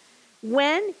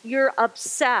 when you're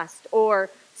obsessed or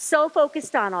so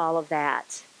focused on all of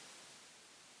that,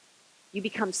 you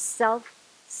become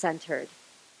self-centered.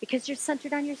 because you're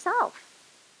centered on yourself.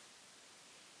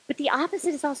 But the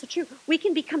opposite is also true. We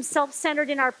can become self-centered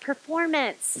in our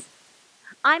performance.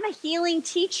 I'm a healing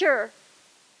teacher.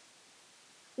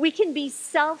 We can be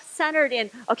self-centered in,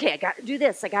 okay, I got to do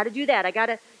this, I got to do that, I got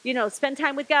to, spend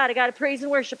time with God, I got to praise and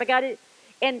worship, I got to,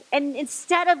 and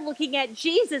instead of looking at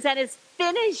Jesus and his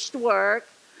finished work,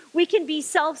 we can be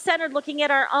self-centered looking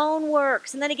at our own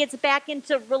works, and then it gets back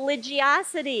into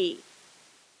religiosity.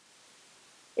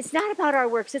 It's not about our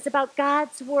works, it's about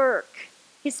God's work,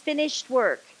 his finished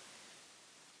work.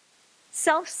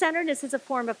 Self-centeredness is a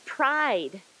form of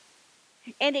pride.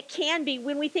 And it can be,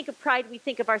 when we think of pride, we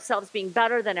think of ourselves being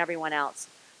better than everyone else.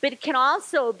 But it can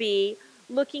also be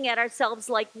looking at ourselves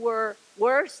like we're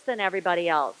worse than everybody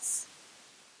else.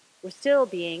 We're still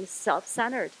being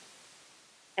self-centered.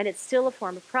 And it's still a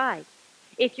form of pride.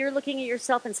 If you're looking at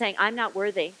yourself and saying, I'm not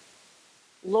worthy,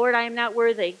 Lord, I am not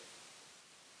worthy,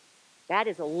 that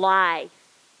is a lie.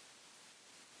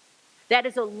 That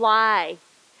is a lie.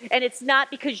 And it's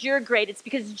not because you're great, it's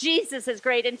because Jesus is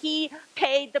great, and he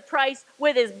paid the price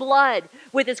with his blood,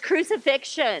 with his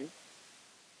crucifixion.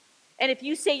 And if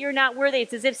you say you're not worthy,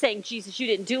 it's as if saying, Jesus, you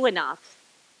didn't do enough.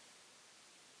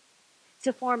 It's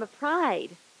a form of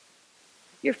pride.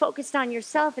 You're focused on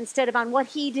yourself instead of on what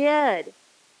he did.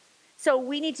 So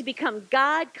we need to become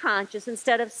God conscious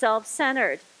instead of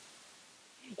self-centered.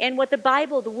 And what the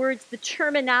Bible, the words, the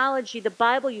terminology the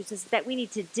Bible uses is that we need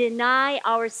to deny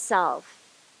ourselves.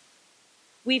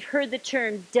 We've heard the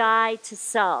term die to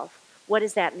self. What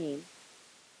does that mean?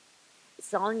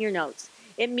 It's all in your notes.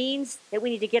 It means that we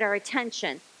need to get our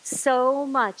attention so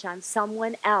much on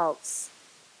someone else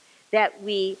that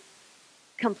we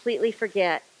completely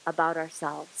forget about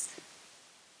ourselves.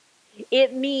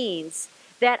 It means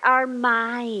that our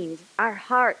mind, our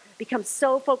heart becomes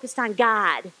so focused on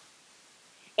God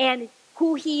and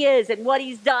who he is and what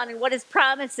he's done and what his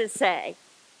promises say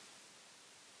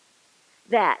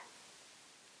that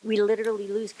we literally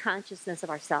lose consciousness of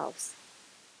ourselves.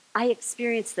 I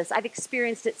experienced this. I've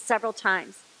experienced it several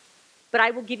times. But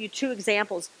I will give you two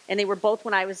examples, and they were both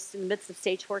when I was in the midst of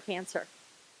stage 4 cancer.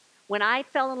 When I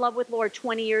fell in love with Lord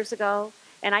 20 years ago,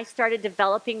 and I started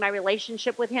developing my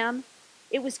relationship with him,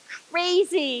 it was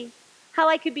crazy how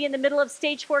I could be in the middle of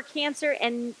stage 4 cancer,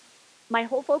 and my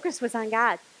whole focus was on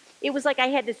God. It was like I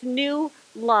had this new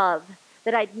love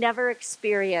that I'd never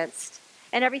experienced.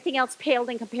 And everything else paled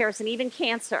in comparison, even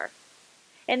cancer.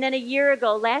 And then a year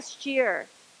ago, last year,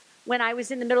 when I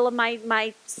was in the middle of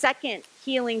my second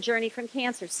healing journey from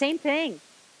cancer, same thing.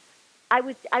 I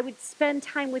would spend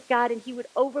time with God, and he would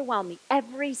overwhelm me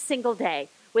every single day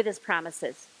with his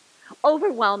promises.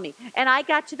 Overwhelm me. And I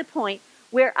got to the point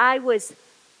where I was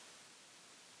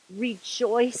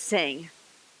rejoicing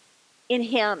in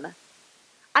him.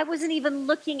 I wasn't even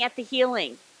looking at the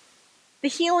healing. The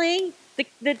healing,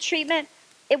 the treatment,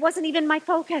 it wasn't even my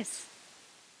focus.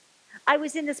 I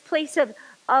was in this place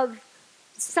of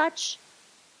such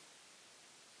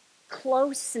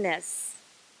closeness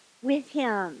with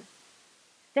him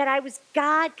that I was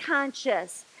God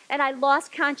conscious, and I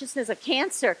lost consciousness of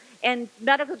cancer and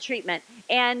medical treatment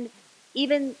and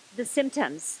even the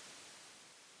symptoms.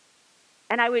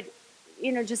 And I would,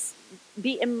 just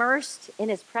be immersed in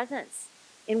his presence,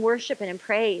 in worship and in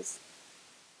praise.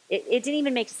 It didn't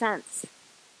even make sense.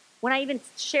 When I even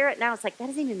share it now, it's like, that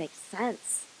doesn't even make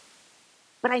sense.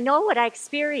 But I know what I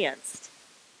experienced.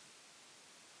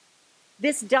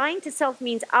 This dying to self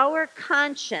means our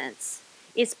conscience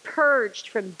is purged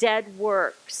from dead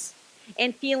works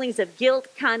and feelings of guilt,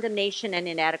 condemnation, and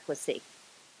inadequacy.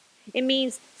 It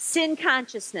means sin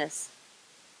consciousness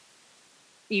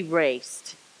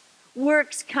erased.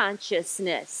 Works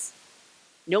consciousness,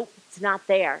 nope, it's not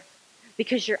there.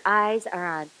 Because your eyes are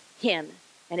on him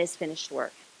and his finished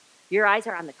work. Your eyes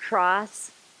are on the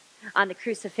cross, on the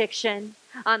crucifixion,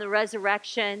 on the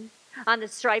resurrection, on the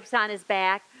stripes on his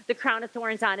back, the crown of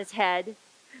thorns on his head,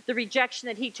 the rejection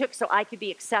that he took so I could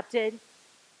be accepted,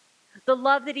 the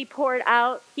love that he poured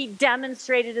out. He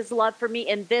demonstrated his love for me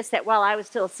in this, that while I was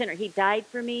still a sinner, he died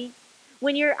for me.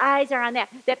 When your eyes are on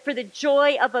that for the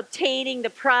joy of obtaining the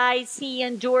prize, he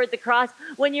endured the cross.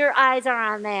 When your eyes are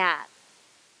on that,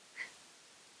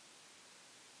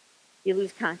 you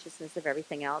lose consciousness of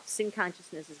everything else. Sin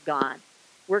consciousness is gone.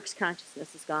 Works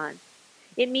consciousness is gone.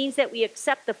 It means that we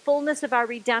accept the fullness of our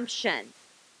redemption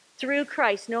through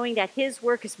Christ, knowing that his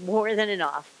work is more than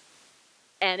enough.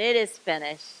 And it is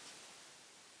finished.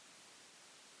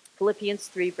 Philippians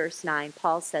 3, verse 9,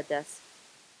 Paul said this.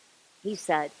 He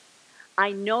said,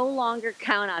 I no longer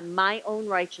count on my own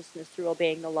righteousness through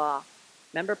obeying the law.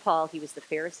 Remember Paul, he was the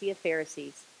Pharisee of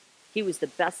Pharisees. He was the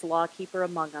best law keeper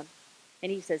among them.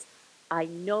 And he says, I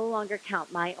no longer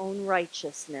count my own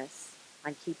righteousness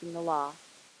on keeping the law.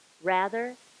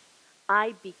 Rather,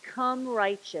 I become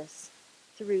righteous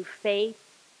through faith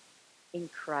in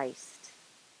Christ.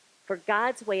 For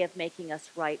God's way of making us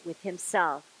right with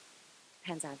himself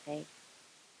depends on faith.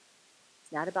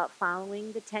 It's not about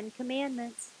following the 10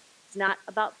 Commandments. It's not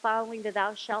about following the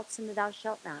thou shalts and the thou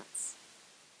shalt nots.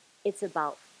 It's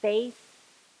about faith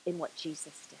in what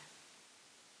Jesus did.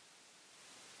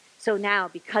 So now,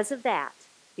 because of that,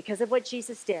 because of what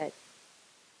Jesus did,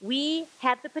 we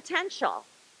have the potential,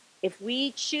 if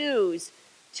we choose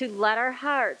to let our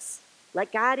hearts,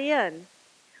 let God in,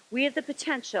 we have the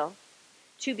potential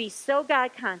to be so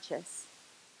God conscious,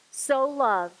 so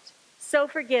loved, so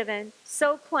forgiven,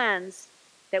 so cleansed,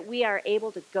 that we are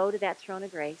able to go to that throne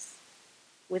of grace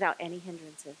without any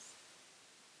hindrances.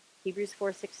 Hebrews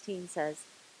 4:16 says,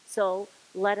 "So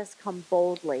let us come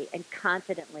boldly and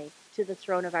confidently to the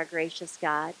throne of our gracious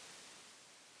God.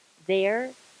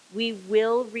 There we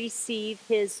will receive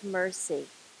his mercy,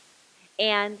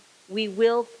 and we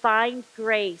will find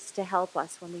grace to help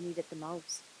us when we need it the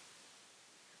most."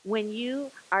 When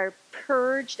you are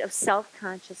purged of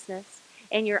self-consciousness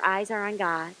and your eyes are on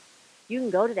God, you can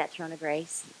go to that throne of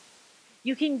grace.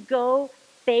 You can go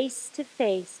face to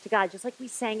face to God, just like we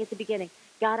sang at the beginning.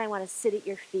 God, I want to sit at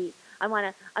your feet. I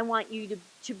want you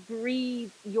to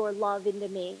breathe your love into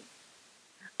me.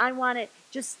 I want to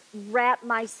just wrap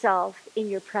myself in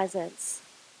your presence.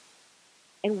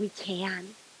 And we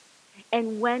can.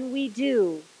 And when we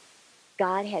do,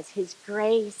 God has his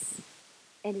grace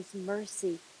and his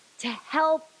mercy to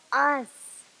help us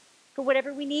for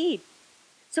whatever we need.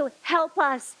 So help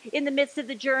us in the midst of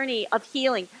the journey of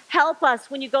healing. Help us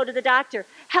when you go to the doctor.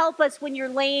 Help us when you're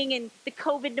laying in the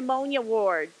COVID pneumonia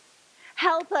ward.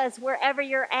 Help us wherever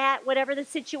you're at, whatever the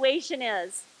situation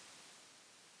is.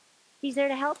 He's there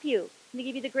to help you and to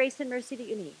give you the grace and mercy that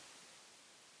you need.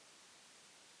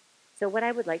 So what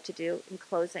I would like to do in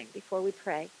closing, before we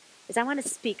pray, is I want to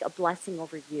speak a blessing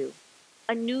over you,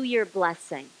 a New Year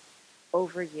blessing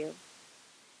over you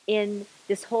in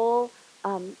this whole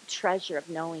treasure of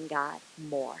knowing God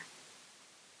more.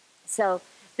 So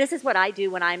this is what I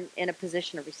do when I'm in a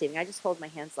position of receiving. I just hold my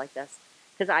hands like this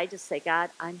because I just say,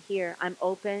 God, I'm here. I'm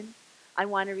open. I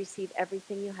want to receive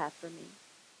everything you have for me.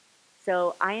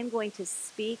 So I am going to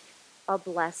speak a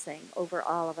blessing over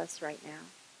all of us right now.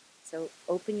 So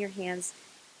open your hands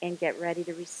and get ready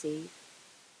to receive.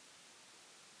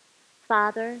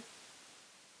 Father,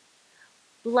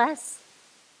 bless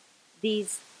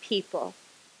these people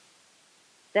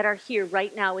that are here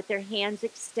right now with their hands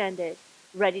extended,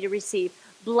 ready to receive.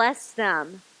 Bless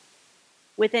them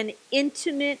with an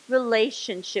intimate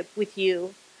relationship with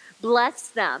you. Bless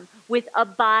them with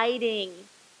abiding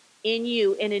in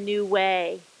you in a new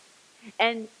way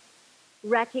and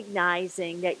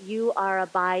recognizing that you are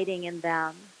abiding in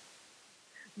them.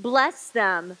 Bless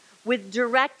them with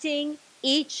directing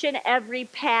each and every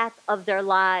path of their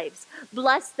lives.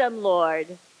 Bless them,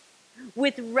 Lord,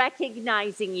 with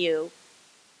recognizing you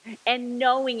and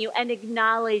knowing you and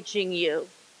acknowledging you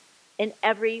in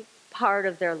every part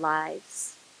of their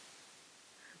lives.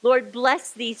 Lord,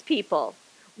 bless these people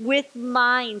with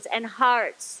minds and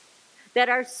hearts that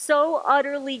are so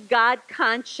utterly God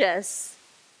conscious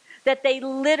that they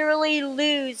literally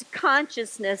lose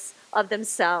consciousness of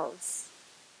themselves.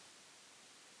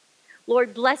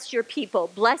 Lord, bless your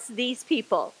people. Bless these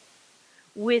people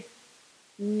with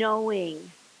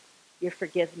knowing your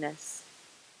forgiveness,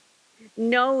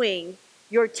 knowing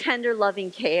your tender,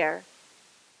 loving care,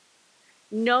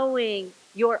 knowing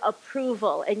your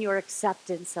approval and your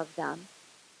acceptance of them.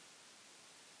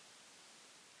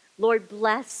 Lord,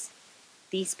 bless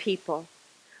these people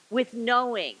with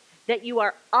knowing that you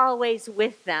are always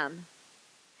with them,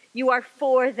 you are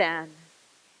for them,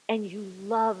 and you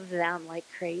love them like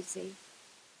crazy.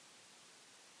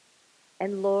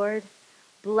 And Lord,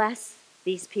 bless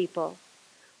these people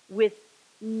with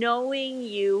knowing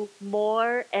you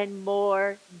more and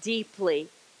more deeply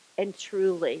and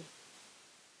truly,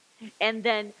 and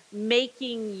then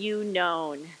making you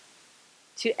known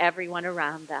to everyone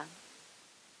around them.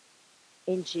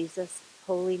 In Jesus'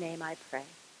 holy name I pray.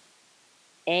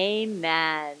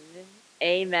 Amen.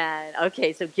 Amen.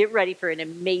 Okay, so get ready for an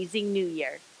amazing new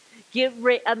year. Get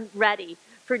ready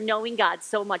for knowing God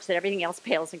so much that everything else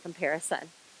pales in comparison.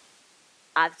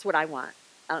 That's what I want.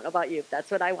 I don't know about you, but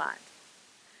that's what I want.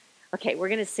 Okay, we're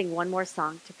going to sing one more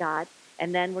song to God,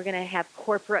 and then we're going to have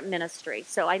corporate ministry.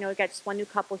 So I know we've got just one new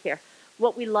couple here.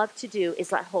 What we love to do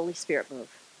is let Holy Spirit move.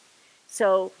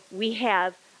 So we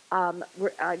have,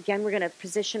 we're going to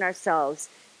position ourselves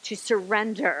to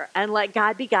surrender and let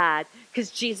God be God,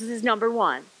 because Jesus is number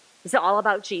one. It's all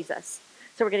about Jesus.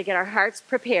 So we're going to get our hearts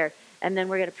prepared, and then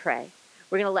we're going to pray.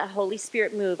 We're going to let Holy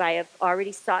Spirit move. I have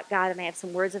already sought God, and I have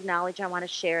some words of knowledge I want to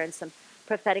share and some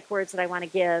prophetic words that I want to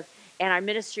give. And our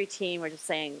ministry team, we're just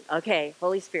saying, okay,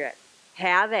 Holy Spirit,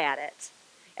 have at it.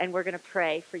 And we're going to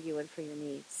pray for you and for your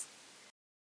needs.